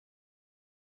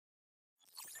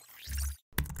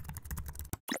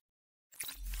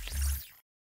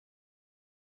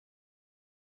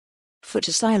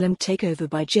Footasylum takeover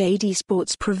by JD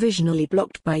Sports provisionally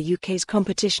blocked by UK's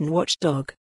competition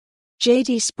watchdog.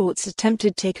 JD Sports'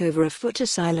 attempted takeover of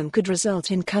Footasylum could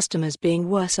result in customers being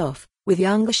worse off, with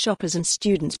younger shoppers and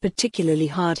students particularly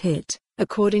hard hit,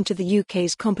 according to the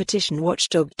UK's competition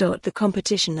watchdog. The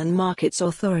Competition and Markets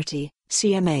Authority,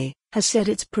 CMA, has said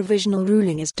its provisional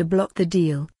ruling is to block the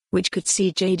deal, which could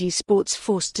see JD Sports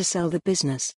forced to sell the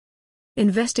business.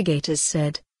 Investigators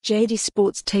said, JD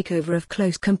Sports' takeover of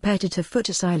close competitor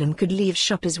Footasylum could leave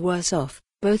shoppers worse off,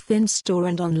 both in-store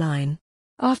and online.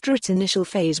 After its initial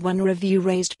Phase 1 review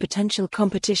raised potential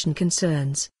competition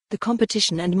concerns, the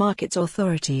Competition and Markets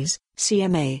Authority's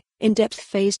 (CMA) in-depth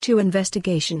Phase 2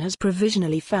 investigation has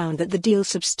provisionally found that the deal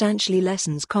substantially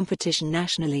lessens competition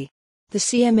nationally. The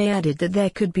CMA added that there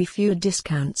could be fewer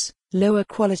discounts, lower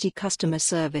quality customer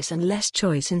service and less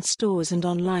choice in stores and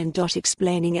online.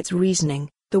 Explaining its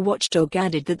reasoning, the watchdog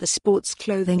added that the sports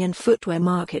clothing and footwear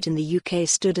market in the UK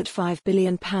stood at £5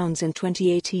 billion in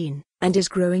 2018, and is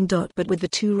growing. But with the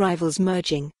two rivals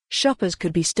merging, shoppers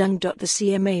could be stung. The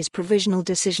CMA's provisional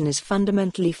decision is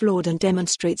fundamentally flawed and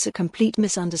demonstrates a complete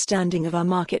misunderstanding of our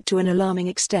market to an alarming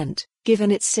extent, given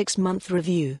its 6-month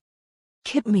review.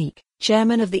 Kip Meek,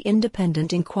 chairman of the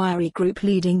independent inquiry group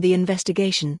leading the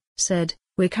investigation, said,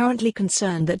 "We're currently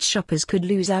concerned that shoppers could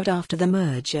lose out after the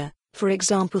merger, for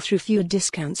example through fewer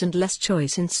discounts and less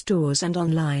choice in stores and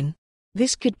online.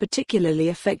 This could particularly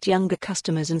affect younger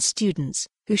customers and students,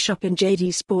 who shop in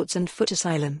JD Sports and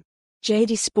Footasylum."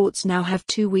 JD Sports now have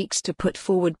 2 weeks to put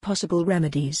forward possible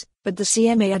remedies, but the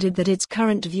CMA added that its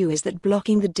current view is that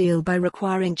blocking the deal by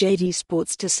requiring JD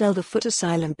Sports to sell the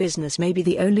Footasylum business may be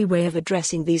the only way of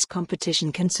addressing these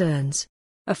competition concerns.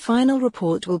 A final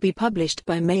report will be published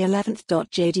by May 11.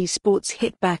 JD Sports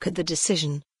hit back at the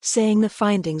decision, saying the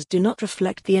findings do not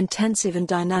reflect the intensive and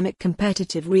dynamic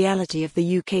competitive reality of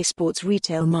the UK sports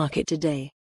retail market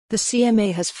today. The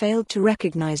CMA has failed to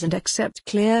recognise and accept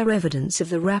clear evidence of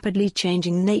the rapidly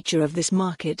changing nature of this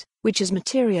market, which has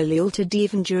materially altered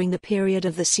even during the period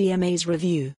of the CMA's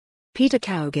review. Peter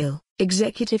Cowgill,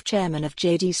 executive chairman of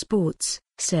JD Sports,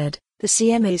 said, "The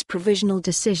CMA's provisional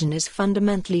decision is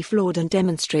fundamentally flawed and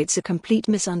demonstrates a complete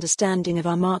misunderstanding of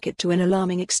our market to an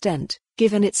alarming extent,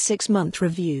 given its 6-month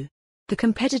review. The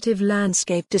competitive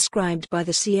landscape described by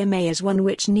the CMA as one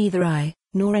which neither I,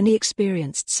 nor any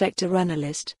experienced sector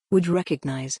analyst, would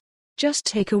recognise. Just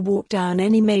take a walk down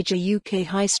any major UK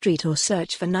high street or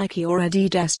search for Nike or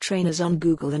Adidas trainers on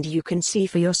Google and you can see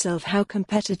for yourself how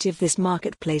competitive this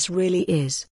marketplace really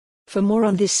is." For more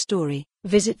on this story,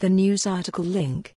 visit the news article link.